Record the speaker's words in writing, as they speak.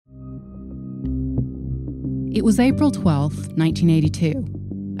It was April 12th,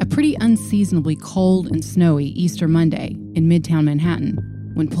 1982, a pretty unseasonably cold and snowy Easter Monday in Midtown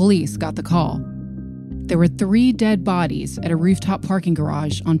Manhattan when police got the call. There were 3 dead bodies at a rooftop parking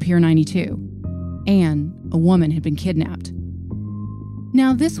garage on Pier 92, and a woman had been kidnapped.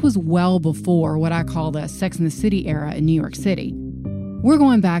 Now, this was well before what I call the Sex and the City era in New York City. We're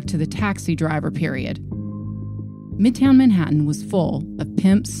going back to the taxi driver period. Midtown Manhattan was full of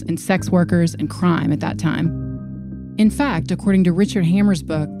pimps and sex workers and crime at that time. In fact, according to Richard Hammer's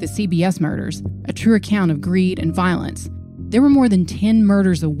book, The CBS Murders, a true account of greed and violence, there were more than 10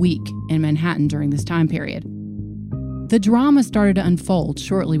 murders a week in Manhattan during this time period. The drama started to unfold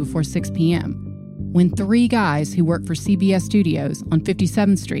shortly before 6 p.m. when 3 guys who worked for CBS Studios on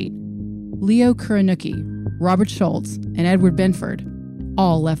 57th Street, Leo Kuranuki, Robert Schultz, and Edward Benford,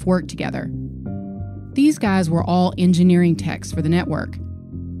 all left work together. These guys were all engineering techs for the network.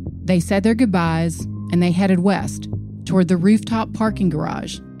 They said their goodbyes and they headed west toward the rooftop parking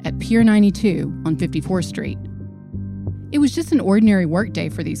garage at Pier 92 on 54th Street. It was just an ordinary workday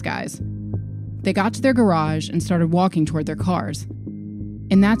for these guys. They got to their garage and started walking toward their cars.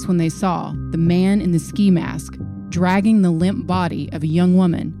 And that's when they saw the man in the ski mask dragging the limp body of a young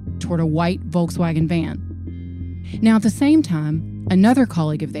woman toward a white Volkswagen van. Now, at the same time, another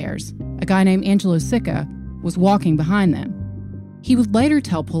colleague of theirs, a guy named Angelo Sicca, was walking behind them. He would later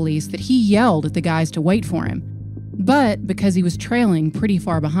tell police that he yelled at the guys to wait for him, but because he was trailing pretty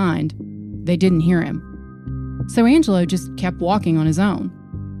far behind, they didn't hear him. So Angelo just kept walking on his own.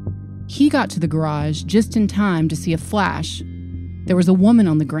 He got to the garage just in time to see a flash. There was a woman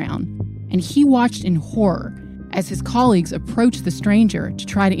on the ground, and he watched in horror as his colleagues approached the stranger to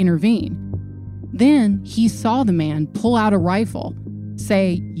try to intervene. Then he saw the man pull out a rifle,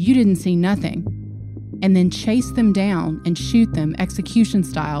 say, "You didn't see nothing," and then chase them down and shoot them execution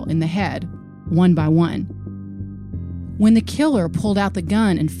style in the head, one by one. When the killer pulled out the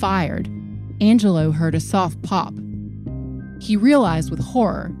gun and fired, Angelo heard a soft pop. He realized with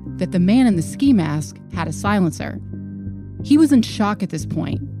horror that the man in the ski mask had a silencer. He was in shock at this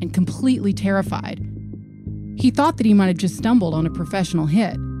point and completely terrified. He thought that he might have just stumbled on a professional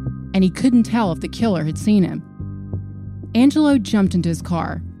hit, and he couldn't tell if the killer had seen him. Angelo jumped into his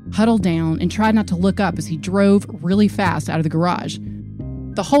car, huddled down, and tried not to look up as he drove really fast out of the garage.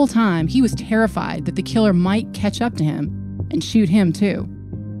 The whole time, he was terrified that the killer might catch up to him and shoot him too.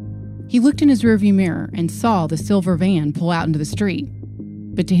 He looked in his rearview mirror and saw the silver van pull out into the street,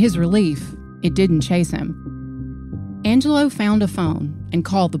 but to his relief, it didn't chase him. Angelo found a phone and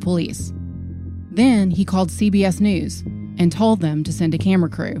called the police. Then he called CBS News and told them to send a camera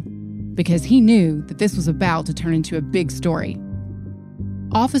crew, because he knew that this was about to turn into a big story.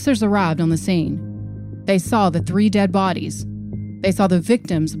 Officers arrived on the scene. They saw the 3 dead bodies. They saw the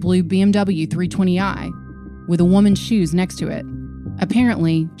victim's blue BMW 320i with a woman's shoes next to it.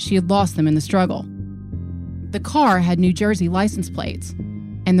 Apparently, she had lost them in the struggle. The car had New Jersey license plates,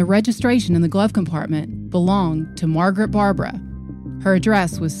 and the registration in the glove compartment belonged to Margaret Barbara. Her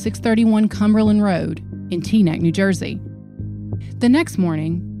address was 631 Cumberland Road in Teaneck, New Jersey. The next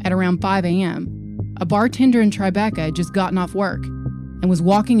morning, at around 5 a.m., a bartender in Tribeca had just gotten off work and was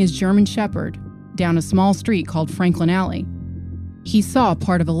walking his German Shepherd down a small street called Franklin Alley. He saw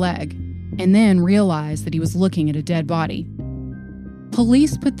part of a leg and then realized that he was looking at a dead body.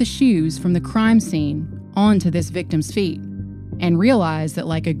 Police put the shoes from the crime scene onto this victim's feet and realized that,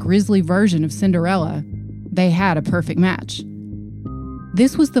 like a grisly version of Cinderella, they had a perfect match.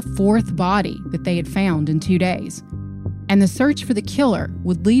 This was the 4th body that they had found in 2 days, and the search for the killer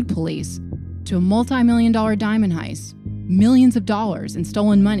would lead police to a multi-million-dollar diamond heist, millions of dollars in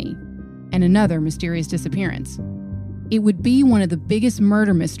stolen money, and another mysterious disappearance. It would be one of the biggest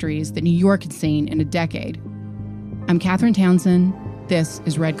murder mysteries that New York had seen in a decade. I'm Katherine Townsend. This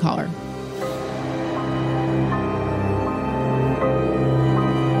is Red Collar.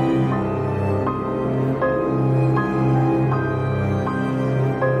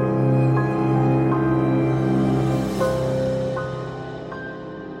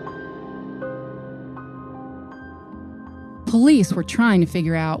 Police were trying to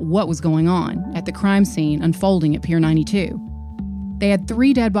figure out what was going on at the crime scene unfolding at Pier 92. They had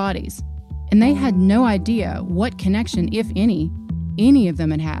 3 dead bodies, and they had no idea what connection, if any of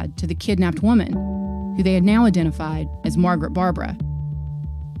them had to the kidnapped woman, who they had now identified as Margaret Barbara.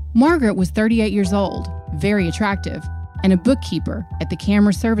 Margaret was 38 years old, very attractive, and a bookkeeper at the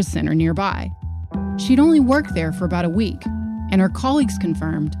camera service center nearby. She'd only worked there for about a week, and her colleagues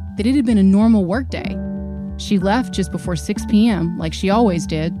confirmed that it had been a normal workday. She left just before 6 p.m., like she always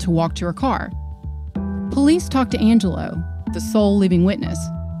did, to walk to her car. Police talked to Angelo, the sole living witness.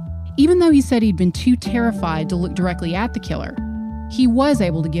 Even though he said he'd been too terrified to look directly at the killer, he was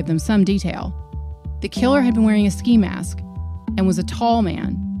able to give them some detail. The killer had been wearing a ski mask and was a tall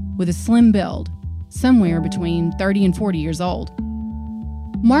man with a slim build, somewhere between 30 and 40 years old.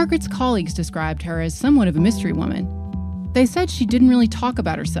 Margaret's colleagues described her as somewhat of a mystery woman. They said she didn't really talk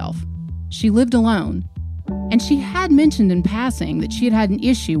about herself. She lived alone, and she had mentioned in passing that she had had an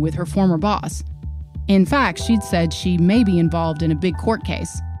issue with her former boss. In fact, she'd said she may be involved in a big court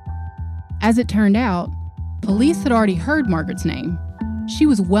case. As it turned out, police had already heard Margaret's name. She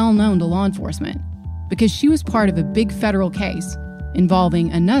was well known to law enforcement because she was part of a big federal case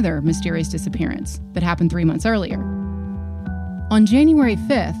involving another mysterious disappearance that happened 3 months earlier. On January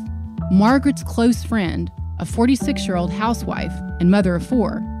 5th, Margaret's close friend, a 46-year-old housewife and mother of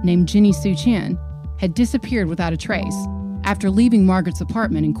 4 named Jenny Sue Chin, had disappeared without a trace after leaving Margaret's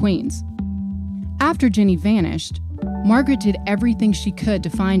apartment in Queens. After Jenny vanished, Margaret did everything she could to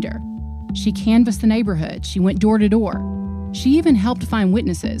find her. She canvassed the neighborhood. She went door to door. She even helped find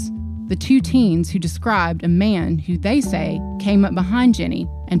witnesses, the 2 teens who described a man who they say came up behind Jenny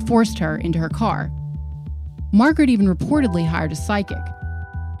and forced her into her car. Margaret even reportedly hired a psychic.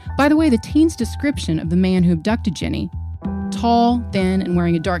 By the way, the teen's description of the man who abducted Jenny, tall, thin, and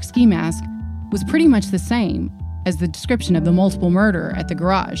wearing a dark ski mask, was pretty much the same as the description of the multiple murderer at the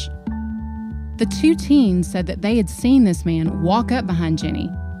garage. The 2 teens said that they had seen this man walk up behind Jenny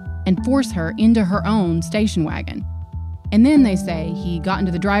and force her into her own station wagon. And then they say he got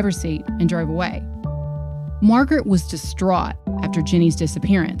into the driver's seat and drove away. Margaret was distraught after Jenny's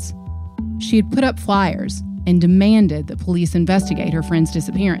disappearance. She had put up flyers and demanded that police investigate her friend's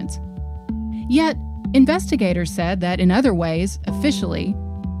disappearance. Yet, investigators said that in other ways, officially,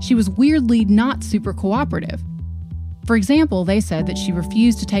 she was weirdly not super cooperative. For example, they said that she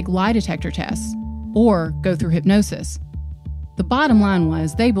refused to take lie detector tests or go through hypnosis. The bottom line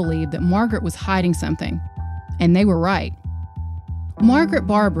was they believed that Margaret was hiding something, and they were right. Margaret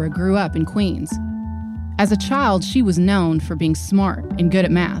Barbara grew up in Queens. As a child, she was known for being smart and good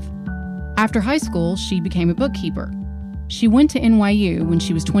at math. After high school, she became a bookkeeper. She went to NYU when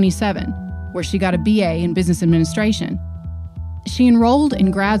she was 27, where she got a BA in business administration. She enrolled in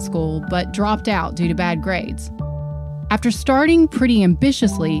grad school but dropped out due to bad grades. After starting pretty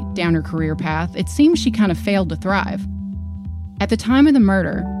ambitiously down her career path, it seems she kind of failed to thrive. At the time of the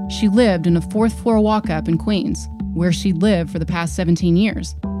murder, she lived in a 4th-floor walk-up in Queens, where she'd lived for the past 17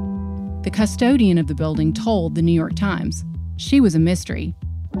 years. The custodian of the building told the New York Times she was a mystery.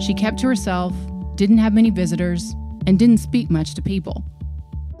 She kept to herself, didn't have many visitors, and didn't speak much to people.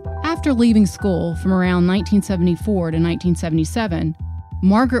 After leaving school from around 1974 to 1977,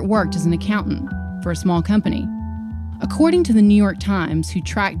 Margaret worked as an accountant for a small company. According to the New York Times, who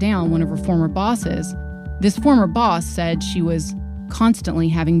tracked down one of her former bosses, this former boss said she was constantly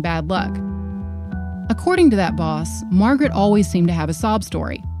having bad luck. According to that boss, Margaret always seemed to have a sob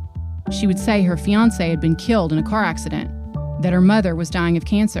story. She would say her fiancé had been killed in a car accident, that her mother was dying of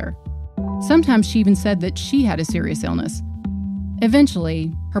cancer. Sometimes she even said that she had a serious illness.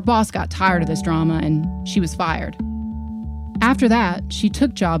 Eventually, her boss got tired of this drama and she was fired. After that, she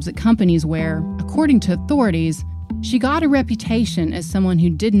took jobs at companies where, according to authorities, she got a reputation as someone who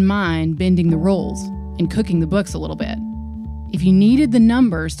didn't mind bending the rules and cooking the books a little bit. If you needed the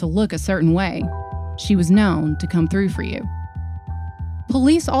numbers to look a certain way, she was known to come through for you.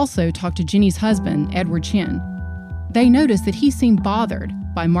 Police also talked to Jenny's husband, Edward Chin. They noticed that he seemed bothered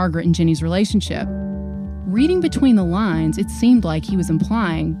by Margaret and Jenny's relationship. Reading between the lines, it seemed like he was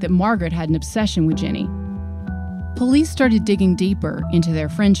implying that Margaret had an obsession with Jenny. Police started digging deeper into their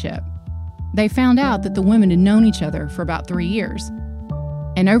friendship. They found out that the women had known each other for about 3 years.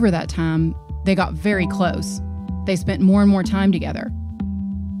 And over that time, they got very close. They spent more and more time together.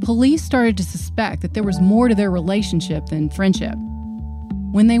 Police started to suspect that there was more to their relationship than friendship.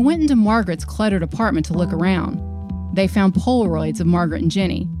 When they went into Margaret's cluttered apartment to look around, they found Polaroids of Margaret and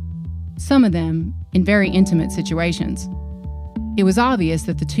Jenny, some of them in very intimate situations. It was obvious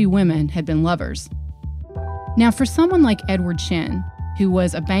that the 2 women had been lovers. Now, for someone like Edward Chin, who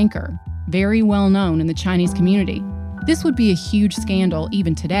was a banker, very well known in the Chinese community, this would be a huge scandal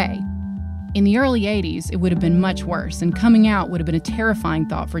even today. In the early 80s, it would have been much worse, and coming out would have been a terrifying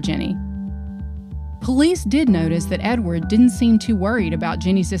thought for Jenny. Police did notice that Edward didn't seem too worried about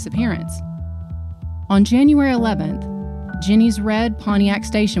Jenny's disappearance. On January 11th, Jenny's red Pontiac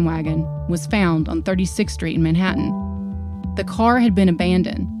station wagon was found on 36th Street in Manhattan. The car had been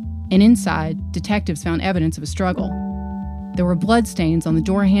abandoned, and inside, detectives found evidence of a struggle. There were bloodstains on the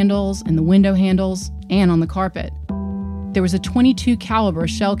door handles and the window handles and on the carpet. There was a .22 caliber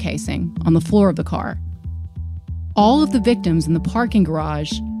shell casing on the floor of the car. All of the victims in the parking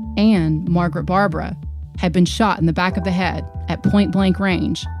garage and Margaret Barbara, had been shot in the back of the head at point-blank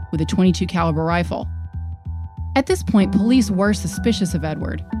range with a .22 caliber rifle. At this point, police were suspicious of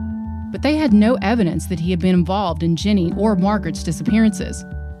Edward, but they had no evidence that he had been involved in Jenny or Margaret's disappearances.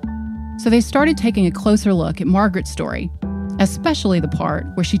 So they started taking a closer look at Margaret's story, especially the part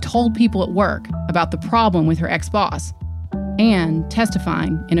where she told people at work about the problem with her ex-boss and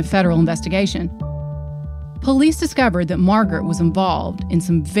testifying in a federal investigation. Police discovered that Margaret was involved in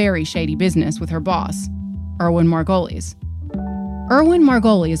some very shady business with her boss, Erwin Margolis. Erwin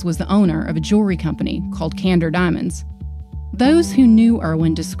Margolis was the owner of a jewelry company called Candor Diamonds. Those who knew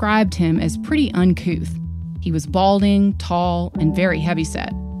Erwin described him as pretty uncouth. He was balding, tall, and very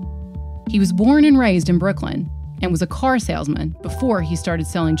heavyset. He was born and raised in Brooklyn and was a car salesman before he started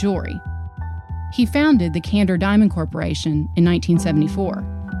selling jewelry. He founded the Candor Diamond Corporation in 1974.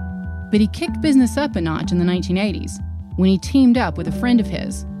 But he kicked business up a notch in the 1980s when he teamed up with a friend of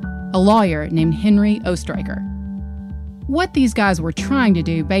his, a lawyer named Henry Ostreicher. What these guys were trying to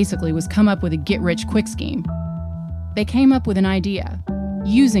do basically was come up with a get-rich-quick scheme. They came up with an idea,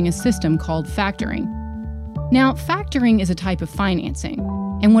 using a system called factoring. Now, factoring is a type of financing,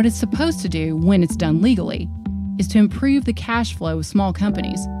 and what it's supposed to do when it's done legally is to improve the cash flow of small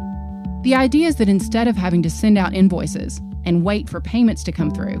companies. The idea is that instead of having to send out invoices and wait for payments to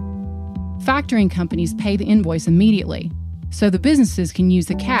come through, factoring companies pay the invoice immediately, so the businesses can use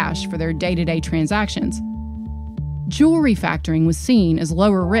the cash for their day-to-day transactions. Jewelry factoring was seen as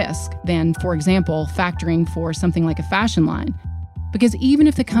lower risk than, for example, factoring for something like a fashion line, because even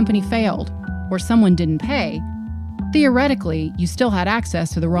if the company failed or someone didn't pay, theoretically, you still had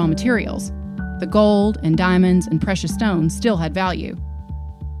access to the raw materials. The gold and diamonds and precious stones still had value.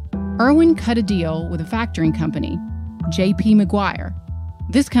 Erwin cut a deal with a factoring company, J.P. Maguire.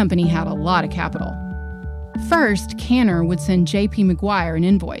 This company had a lot of capital. First, Candor would send J.P. Maguire an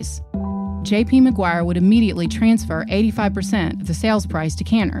invoice. J.P. Maguire would immediately transfer 85% of the sales price to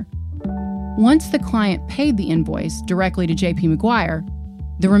Candor. Once the client paid the invoice directly to J.P. Maguire,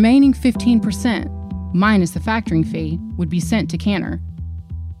 the remaining 15%, minus the factoring fee, would be sent to Candor.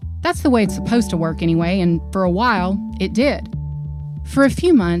 That's the way it's supposed to work anyway, and for a while, it did. For a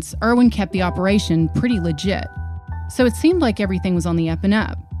few months, Erwin kept the operation pretty legit, so it seemed like everything was on the up and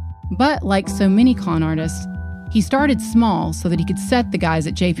up. But like so many con artists, he started small so that he could set the guys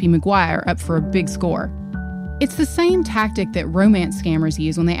at J.P. Maguire up for a big score. It's the same tactic that romance scammers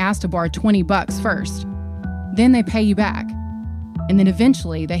use when they ask to borrow $20 first. Then they pay you back. And then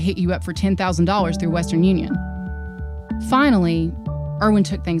eventually they hit you up for $10,000 through Western Union. Finally, Erwin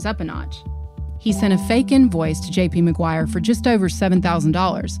took things up a notch. He sent a fake invoice to J.P. Maguire for just over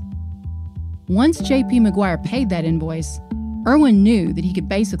 $7,000. Once J.P. Maguire paid that invoice, Erwin knew that he could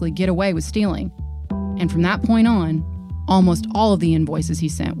basically get away with stealing. And from that point on, almost all of the invoices he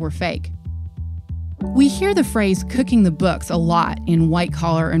sent were fake. We hear the phrase cooking the books a lot in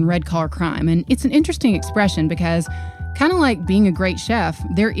white-collar and red-collar crime, and it's an interesting expression because, kind of like being a great chef,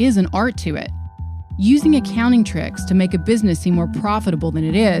 there is an art to it. Using accounting tricks to make a business seem more profitable than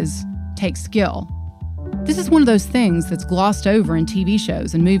it is takes skill. This is one of those things that's glossed over in TV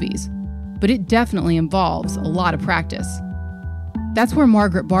shows and movies, but it definitely involves a lot of practice. That's where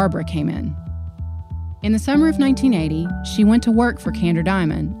Margaret Barbara came in. In the summer of 1980, she went to work for Candor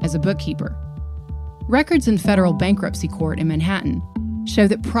Diamond as a bookkeeper. Records in federal bankruptcy court in Manhattan show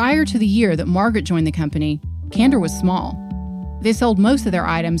that prior to the year that Margaret joined the company, Candor was small. They sold most of their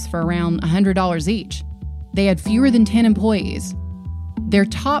items for around $100 each. They had fewer than 10 employees. Their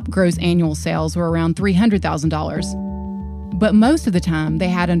top gross annual sales were around $300,000, but most of the time they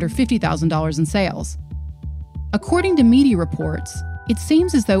had under $50,000 in sales. According to media reports, it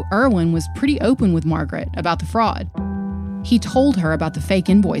seems as though Erwin was pretty open with Margaret about the fraud. He told her about the fake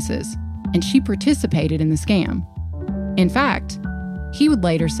invoices, and she participated in the scam. In fact, he would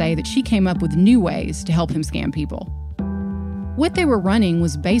later say that she came up with new ways to help him scam people. What they were running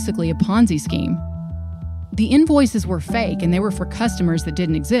was basically a Ponzi scheme. The invoices were fake and they were for customers that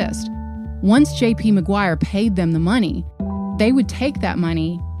didn't exist. Once J.P. Maguire paid them the money, they would take that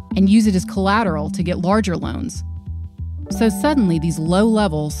money and use it as collateral to get larger loans. So suddenly these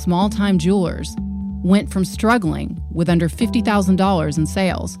low-level, small-time jewelers went from struggling with under $50,000 in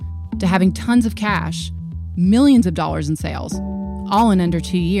sales to having tons of cash, millions of dollars in sales, all in under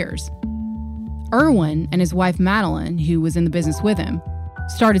 2 years. Erwin and his wife Madeline, who was in the business with him,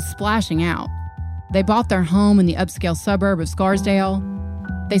 started splashing out. They bought their home in the upscale suburb of Scarsdale.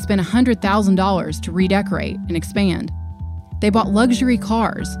 They spent $100,000 to redecorate and expand. They bought luxury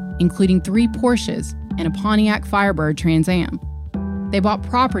cars, including 3 Porsches and a Pontiac Firebird Trans Am. They bought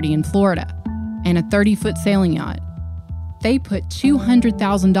property in Florida and a 30-foot sailing yacht. they put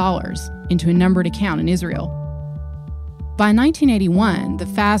 $200,000 into a numbered account in Israel. By 1981, the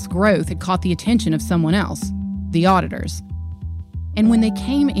fast growth had caught the attention of someone else, the auditors. And when they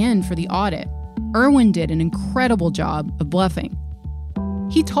came in for the audit, Irwin did an incredible job of bluffing.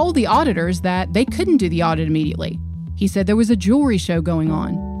 He told the auditors that they couldn't do the audit immediately. He said there was a jewelry show going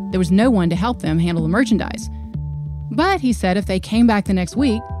on. There was no one to help them handle the merchandise. But he said if they came back the next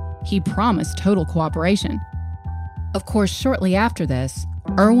week, he promised total cooperation. Of course, shortly after this,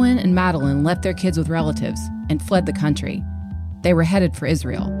 Irwin and Madeline left their kids with relatives and fled the country. They were headed for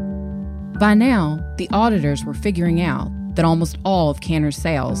Israel. By now, the auditors were figuring out that almost all of Canner's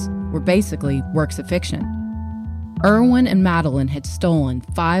sales were basically works of fiction. Irwin and Madeline had stolen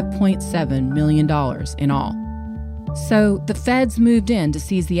 $5.7 million in all. So the feds moved in to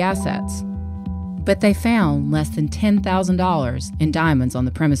seize the assets, but they found less than $10,000 in diamonds on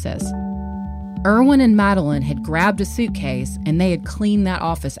the premises. Irwin and Madeline had grabbed a suitcase and they had cleaned that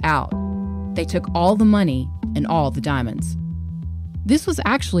office out. They took all the money and all the diamonds. This was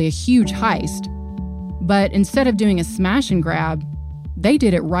actually a huge heist, but instead of doing a smash and grab, they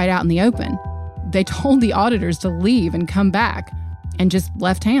did it right out in the open. They told the auditors to leave and come back and just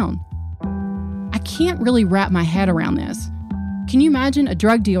left town. I can't really wrap my head around this. Can you imagine a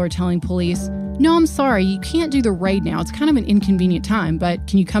drug dealer telling police, "No, I'm sorry, you can't do the raid now. It's kind of an inconvenient time, but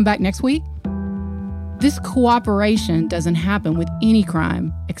can you come back next week?" This cooperation doesn't happen with any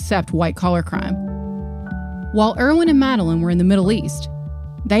crime except white-collar crime. While Irwin and Madeline were in the Middle East,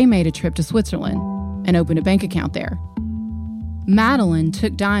 they made a trip to Switzerland and opened a bank account there. Madeline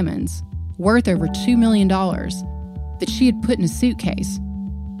took diamonds worth over $2 million that she had put in a suitcase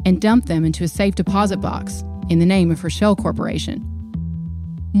and dumped them into a safe deposit box in the name of her shell corporation.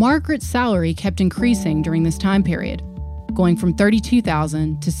 Margaret's salary kept increasing during this time period, going from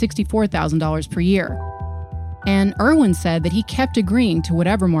 $32,000 to $64,000 per year. And Irwin said that he kept agreeing to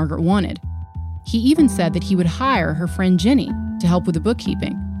whatever Margaret wanted. He even said that he would hire her friend Jenny to help with the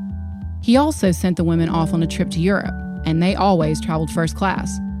bookkeeping. He also sent the women off on a trip to Europe, and they always traveled first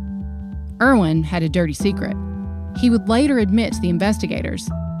class. Irwin had a dirty secret. He would later admit to the investigators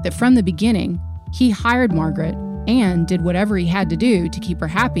that from the beginning, he hired Margaret and did whatever he had to do to keep her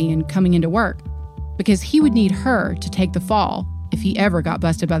happy and coming into work, because he would need her to take the fall if he ever got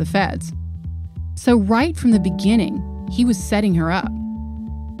busted by the feds. So right from the beginning, he was setting her up.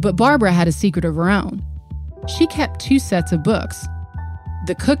 But Barbara had a secret of her own. She kept 2 sets of books,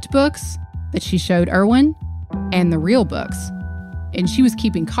 the cooked books that she showed Irwin and the real books, and she was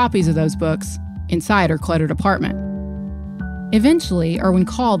keeping copies of those books inside her cluttered apartment. Eventually, Irwin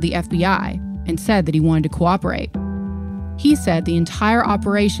called the FBI and said that he wanted to cooperate. He said the entire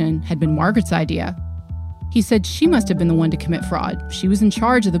operation had been Margaret's idea. He said she must have been the one to commit fraud. She was in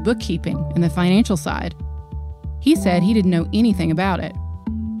charge of the bookkeeping and the financial side. He said he didn't know anything about it.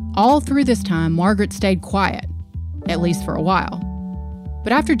 All through this time, Margaret stayed quiet, at least for a while.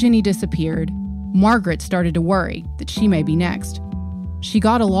 But after Jenny disappeared, Margaret started to worry that she may be next. She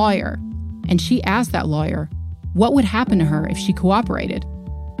got a lawyer, and she asked that lawyer what would happen to her if she cooperated.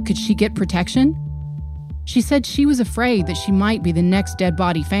 Could she get protection? She said she was afraid that she might be the next dead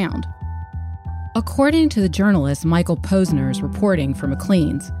body found. According to the journalist Michael Posner's reporting for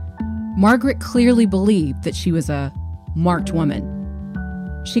Maclean's, Margaret clearly believed that she was a marked woman.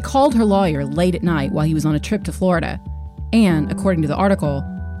 She called her lawyer late at night while he was on a trip to Florida and, according to the article,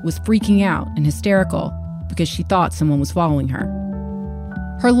 was freaking out and hysterical because she thought someone was following her.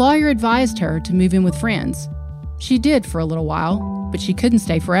 Her lawyer advised her to move in with friends. She did for a little while, but she couldn't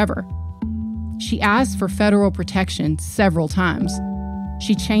stay forever. She asked for federal protection several times.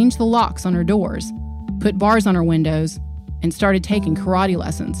 She changed the locks on her doors, put bars on her windows, and started taking karate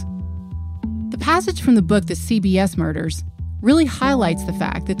lessons. The passage from the book The CBS Murders really highlights the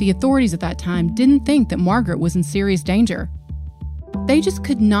fact that the authorities at that time didn't think that Margaret was in serious danger. They just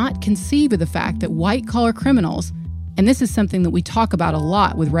could not conceive of the fact that white-collar criminals, and this is something that we talk about a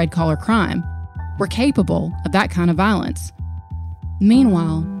lot with red-collar crime, were capable of that kind of violence.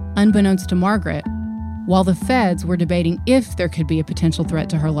 Meanwhile, unbeknownst to Margaret, while the feds were debating if there could be a potential threat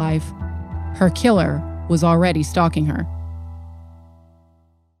to her life, her killer was already stalking her.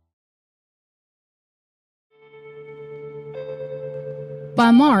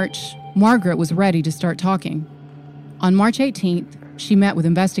 By March, Margaret was ready to start talking. On March 18th, she met with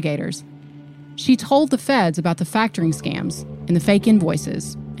investigators. She told the feds about the factoring scams and the fake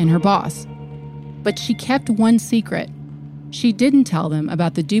invoices and her boss. But she kept one secret. She didn't tell them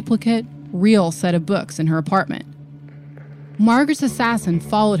about the duplicate, real set of books in her apartment. Margaret's assassin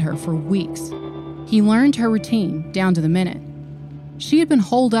followed her for weeks. He learned her routine down to the minute. She had been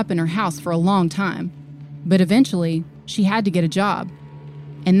holed up in her house for a long time, but eventually she had to get a job,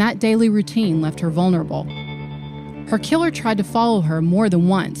 and that daily routine left her vulnerable. Her killer tried to follow her more than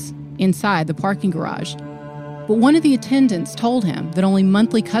once inside the parking garage, but one of the attendants told him that only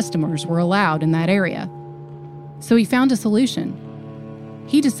monthly customers were allowed in that area. So he found a solution.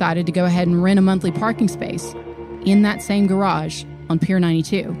 He decided to go ahead and rent a monthly parking space in that same garage on Pier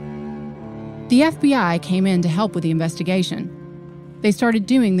 92. The FBI came in to help with the investigation. They started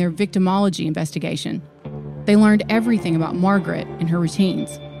doing their victimology investigation. They learned everything about Margaret and her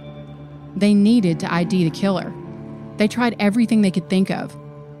routines. They needed to ID the killer. They tried everything they could think of.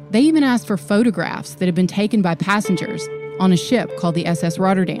 They even asked for photographs that had been taken by passengers on a ship called the SS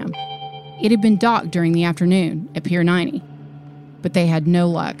Rotterdam. It had been docked during the afternoon at Pier 90, but they had no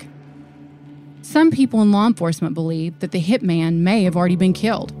luck. Some people in law enforcement believed that the hitman may have already been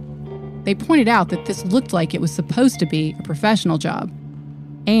killed. They pointed out that this looked like it was supposed to be a professional job,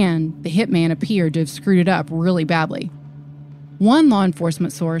 and the hitman appeared to have screwed it up really badly. One law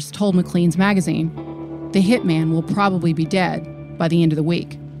enforcement source told Maclean's magazine, "The hitman will probably be dead by the end of the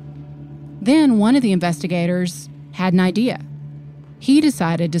week." Then one of the investigators had an idea. He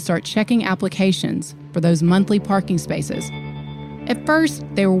decided to start checking applications for those monthly parking spaces. At first,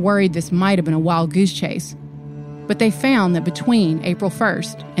 they were worried this might have been a wild goose chase, but they found that between April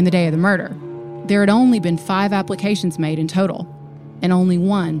 1st and the day of the murder, there had only been 5 applications made in total, and only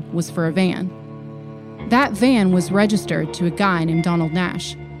one was for a van. That van was registered to a guy named Donald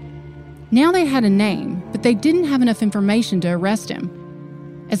Nash. Now they had a name, but they didn't have enough information to arrest him.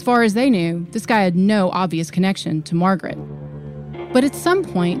 As far as they knew, this guy had no obvious connection to Margaret. But at some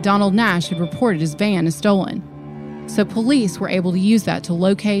point, Donald Nash had reported his van as stolen, so police were able to use that to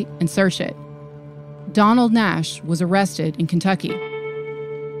locate and search it. Donald Nash was arrested in Kentucky.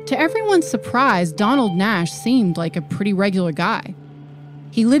 To everyone's surprise, Donald Nash seemed like a pretty regular guy.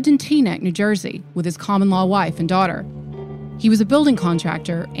 He lived in Teaneck, New Jersey, with his common-law wife and daughter. He was a building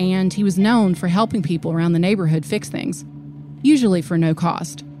contractor, and he was known for helping people around the neighborhood fix things, usually for no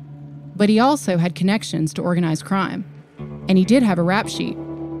cost. But he also had connections to organized crime, and he did have a rap sheet.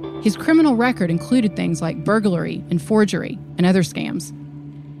 His criminal record included things like burglary and forgery and other scams.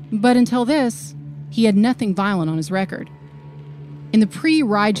 But until this, he had nothing violent on his record. In the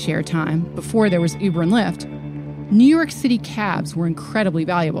pre-rideshare time, before there was Uber and Lyft, New York City cabs were incredibly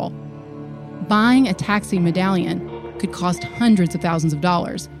valuable. Buying a taxi medallion could cost hundreds of thousands of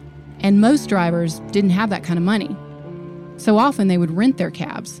dollars, and most drivers didn't have that kind of money. So often they would rent their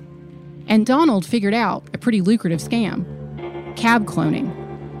cabs. And Donald figured out a pretty lucrative scam: cab cloning.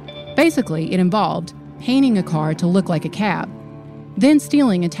 Basically, it involved painting a car to look like a cab, then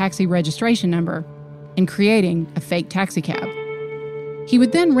stealing a taxi registration number and creating a fake taxi cab. He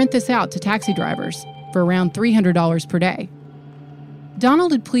would then rent this out to taxi drivers for around $300 per day.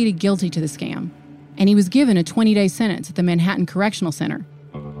 Donald had pleaded guilty to the scam, and he was given a 20-day sentence at the Manhattan Correctional Center.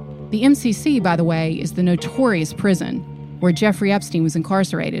 The MCC, by the way, is the notorious prison where Jeffrey Epstein was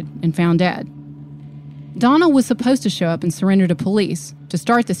incarcerated and found dead. Donald was supposed to show up and surrender to police to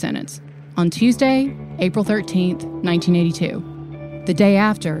start the sentence on Tuesday, April 13th, 1982, the day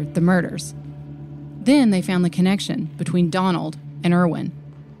after the murders. Then they found the connection between Donald and Irwin,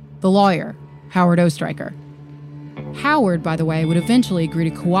 the lawyer, Howard Ostreicher. Howard, by the way, would eventually agree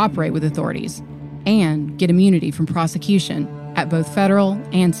to cooperate with authorities and get immunity from prosecution at both federal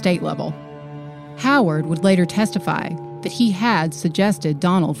and state level. Howard would later testify that he had suggested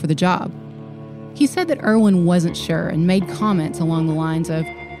Donald for the job. He said that Irwin wasn't sure and made comments along the lines of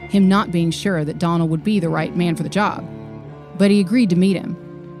him not being sure that Donald would be the right man for the job, but he agreed to meet him.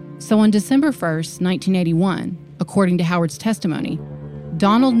 So on December 1st, 1981, according to Howard's testimony,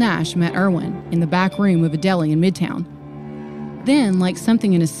 Donald Nash met Irwin in the back room of a deli in Midtown. Then, like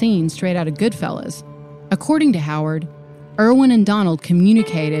something in a scene straight out of Goodfellas, according to Howard, Irwin and Donald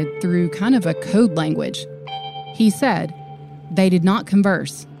communicated through kind of a code language. He said they did not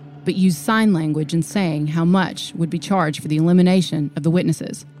converse, but used sign language in saying how much would be charged for the elimination of the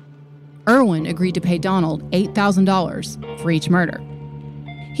witnesses. Irwin agreed to pay Donald $8,000 for each murder.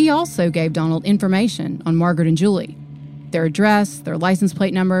 He also gave Donald information on Margaret and Julie, their address, their license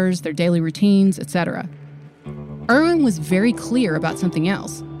plate numbers, their daily routines, etc. Irwin was very clear about something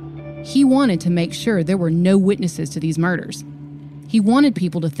else. He wanted to make sure there were no witnesses to these murders. He wanted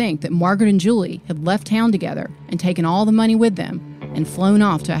people to think that Margaret and Julie had left town together and taken all the money with them and flown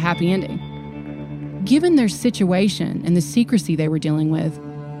off to a happy ending. Given their situation and the secrecy they were dealing with,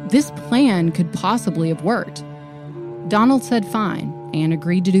 this plan could possibly have worked. Donald said fine and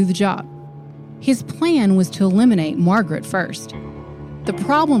agreed to do the job. His plan was to eliminate Margaret first. The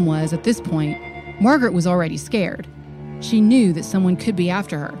problem was, at this point, Margaret was already scared. She knew that someone could be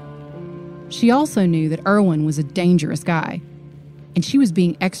after her. She also knew that Erwin was a dangerous guy, and she was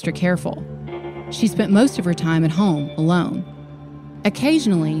being extra careful. She spent most of her time at home alone.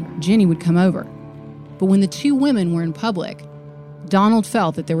 Occasionally, Jenny would come over, but when the two women were in public, Donald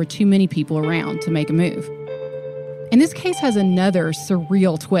felt that there were too many people around to make a move. And this case has another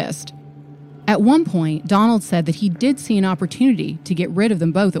surreal twist. At one point, Donald said that he did see an opportunity to get rid of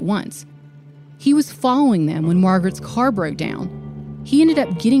them both at once. He was following them when Margaret's car broke down. He ended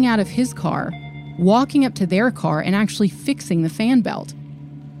up getting out of his car, walking up to their car, and actually fixing the fan belt.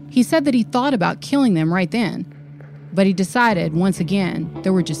 He said that he thought about killing them right then, but he decided, once again,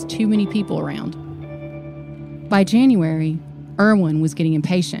 there were just too many people around. By January, Erwin was getting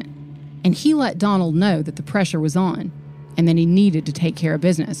impatient, and he let Donald know that the pressure was on and that he needed to take care of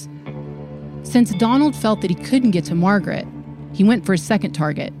business. Since Donald felt that he couldn't get to Margaret, he went for his second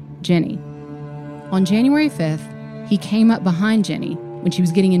target, Jenny. On January 5th, he came up behind Jenny when she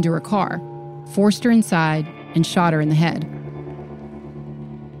was getting into her car, forced her inside, and shot her in the head.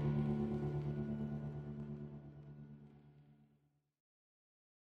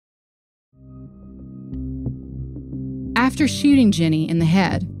 After shooting Jenny in the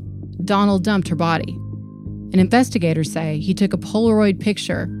head, Donald dumped her body. And investigators say he took a Polaroid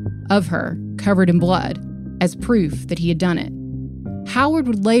picture of her covered in blood as proof that he had done it. Howard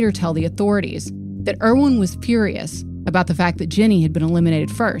would later tell the authorities that Erwin was furious about the fact that Jenny had been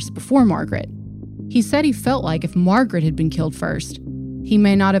eliminated first before Margaret. He said he felt like if Margaret had been killed first, he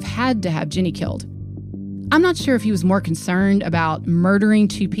may not have had to have Jenny killed. I'm not sure if he was more concerned about murdering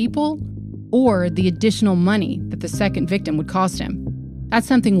two people or the additional money that the second victim would cost him. That's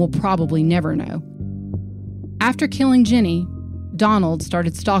something we'll probably never know. After killing Jenny, Donald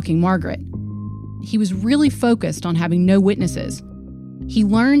started stalking Margaret. He was really focused on having no witnesses. He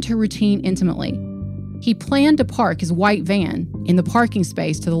learned her routine intimately. He planned to park his white van in the parking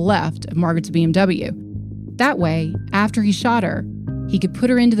space to the left of Margaret's BMW. That way, after he shot her, he could put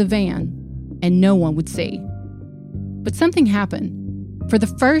her into the van and no one would see. But something happened. For the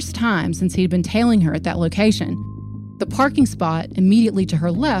first time since he'd been tailing her at that location, the parking spot immediately to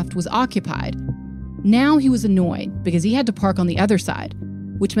her left was occupied. Now he was annoyed because he had to park on the other side,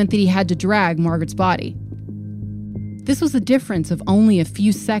 which meant that he had to drag Margaret's body. This was a difference of only a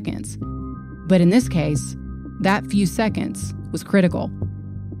few seconds, but in this case, that few seconds was critical.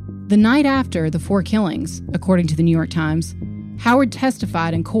 The night after the 4 killings, according to the New York Times, Howard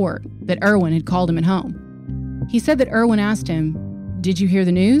testified in court that Erwin had called him at home. He said that Erwin asked him, "Did you hear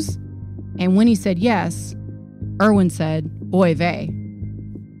the news?" And when he said yes, Erwin said, "Oy vey."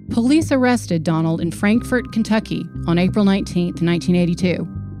 Police arrested Donald in Frankfort, Kentucky on April 19, 1982.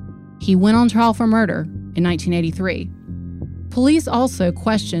 He went on trial for murder in 1983. Police also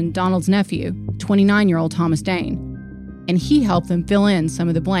questioned Donald's nephew, 29-year-old Thomas Dane, and he helped them fill in some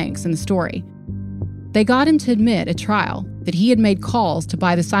of the blanks in the story. They got him to admit at trial that he had made calls to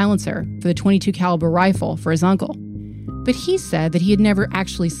buy the silencer for the .22 caliber rifle for his uncle. But he said that he had never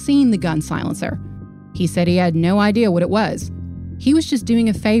actually seen the gun silencer. He said he had no idea what it was. He was just doing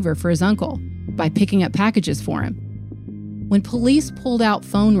a favor for his uncle by picking up packages for him. When police pulled out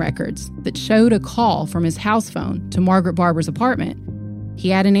phone records that showed a call from his house phone to Margaret Barber's apartment, he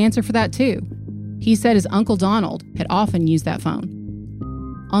had an answer for that too. He said his Uncle Donald had often used that phone.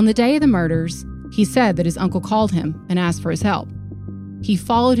 On the day of the murders, he said that his uncle called him and asked for his help. He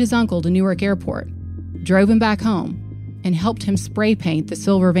followed his uncle to Newark Airport, drove him back home, and helped him spray paint the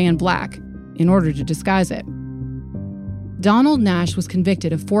silver van black in order to disguise it. Donald Nash was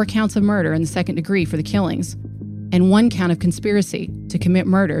convicted of 4 counts of murder in the second degree for the killings and 1 count of conspiracy to commit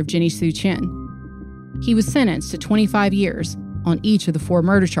murder of Jenny Sue Chin. He was sentenced to 25 years on each of the 4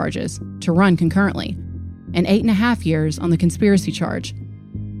 murder charges to run concurrently and 8.5 years on the conspiracy charge.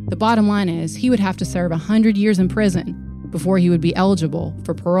 The bottom line is he would have to serve 100 years in prison before he would be eligible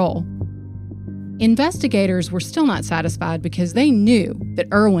for parole. Investigators were still not satisfied because they knew that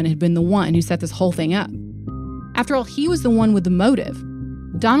Erwin had been the one who set this whole thing up. After all, he was the one with the motive.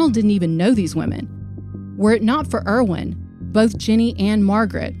 Donald didn't even know these women. Were it not for Erwin, both Jenny and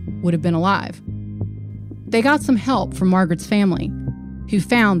Margaret would have been alive. They got some help from Margaret's family, who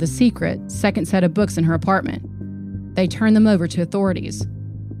found the secret second set of books in her apartment. They turned them over to authorities.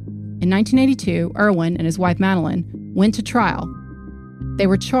 In 1982, Erwin and his wife Madeline went to trial. They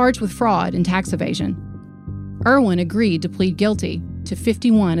were charged with fraud and tax evasion. Erwin agreed to plead guilty to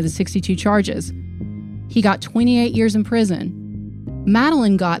 51 of the 62 charges. He got 28 years in prison.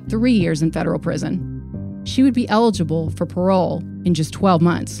 Madeline got 3 years in federal prison. She would be eligible for parole in just 12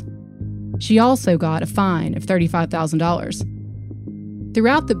 months. She also got a fine of $35,000.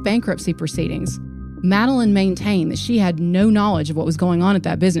 Throughout the bankruptcy proceedings, Madeline maintained that she had no knowledge of what was going on at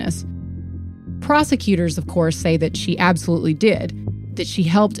that business. Prosecutors, of course, say that she absolutely did, that she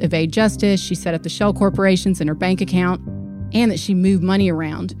helped evade justice, she set up the shell corporations in her bank account, and that she moved money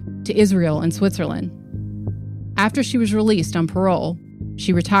around to Israel and Switzerland. After she was released on parole,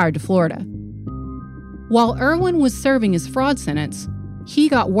 she retired to Florida. While Irwin was serving his fraud sentence, he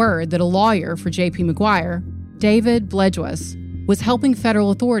got word that a lawyer for J.P. McGuire, David Bledwas, was helping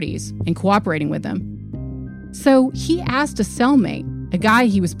federal authorities and cooperating with them. So he asked a cellmate, a guy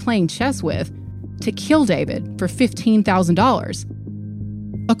he was playing chess with, to kill David for $15,000.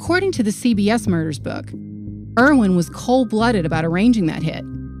 According to the CBS Murders book, Irwin was cold-blooded about arranging that hit.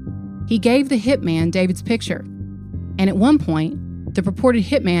 He gave the hitman David's picture, and at one point, the purported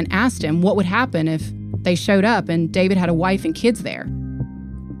hitman asked him what would happen if they showed up and David had a wife and kids there.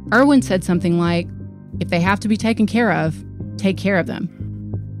 Irwin said something like, "If they have to be taken care of, take care of them."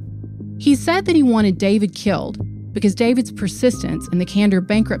 He said that he wanted David killed because David's persistence in the Candor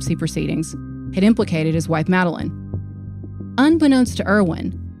bankruptcy proceedings had implicated his wife Madeline. Unbeknownst to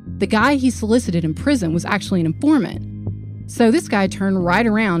Irwin, the guy he solicited in prison was actually an informant. So this guy turned right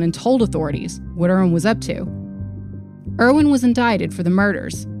around and told authorities what Irwin was up to. Irwin was indicted for the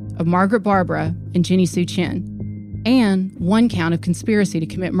murders of Margaret Barbara and Jenny Sue Chin, and one count of conspiracy to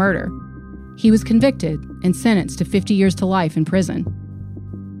commit murder. He was convicted and sentenced to 50 years to life in prison.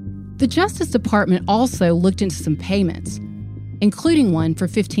 The Justice Department also looked into some payments, including one for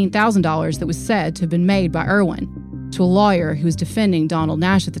 $15,000 that was said to have been made by Irwin to a lawyer who was defending Donald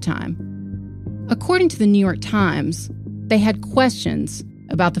Nash at the time. According to the New York Times, they had questions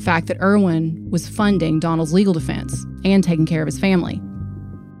about the fact that Irwin was funding Donald's legal defense and taking care of his family.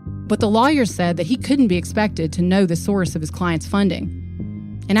 But the lawyer said that he couldn't be expected to know the source of his client's funding.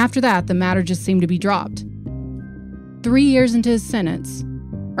 And after that, the matter just seemed to be dropped. 3 years into his sentence,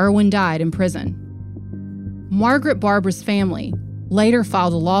 Irwin died in prison. Margaret Barbara's family later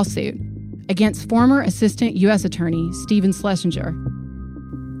filed a lawsuit against former Assistant U.S. Attorney Stephen Schlesinger.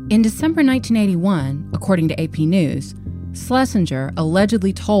 In December 1981, according to AP News, Schlesinger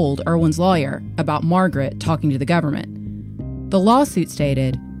allegedly told Irwin's lawyer about Margaret talking to the government. The lawsuit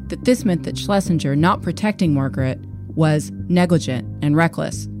stated that this meant that Schlesinger not protecting Margaret was negligent and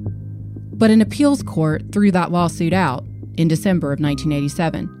reckless. But an appeals court threw that lawsuit out in December of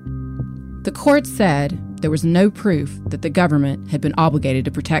 1987. The court said there was no proof that the government had been obligated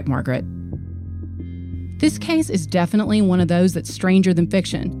to protect Margaret. This case is definitely one of those that's stranger than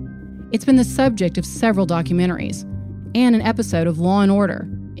fiction. It's been the subject of several documentaries and an episode of Law & Order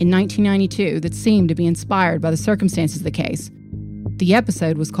in 1992 that seemed to be inspired by the circumstances of the case. The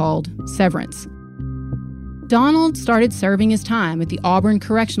episode was called Severance. Donald started serving his time at the Auburn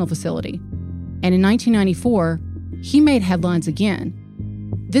Correctional Facility, and in 1994, he made headlines again,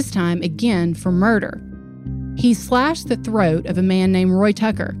 this time again for murder. He slashed the throat of a man named Roy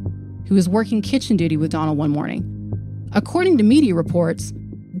Tucker, who was working kitchen duty with Donald one morning. According to media reports,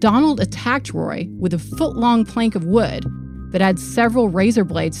 Donald attacked Roy with a foot-long plank of wood that had several razor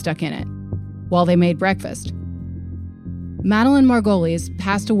blades stuck in it while they made breakfast. Madeline Margolis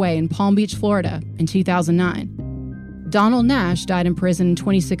passed away in Palm Beach, Florida in 2009. Donald Nash died in prison in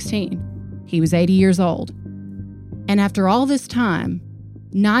 2016. He was 80 years old. And after all this time,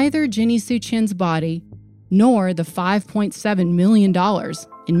 neither Jenny Sue Chin's body nor the $5.7 million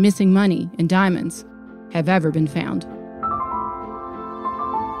in missing money and diamonds have ever been found.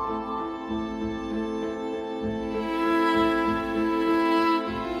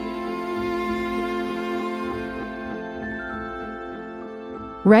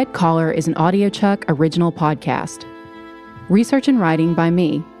 Red Collar is an AudioChuck original podcast. Research and writing by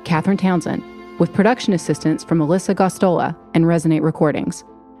me, Katherine Townsend, with production assistance from Melissa Gostola and Resonate Recordings.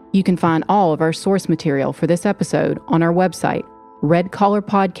 You can find all of our source material for this episode on our website,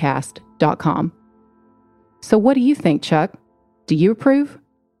 redcollarpodcast.com. So what do you think, Chuck? Do you approve?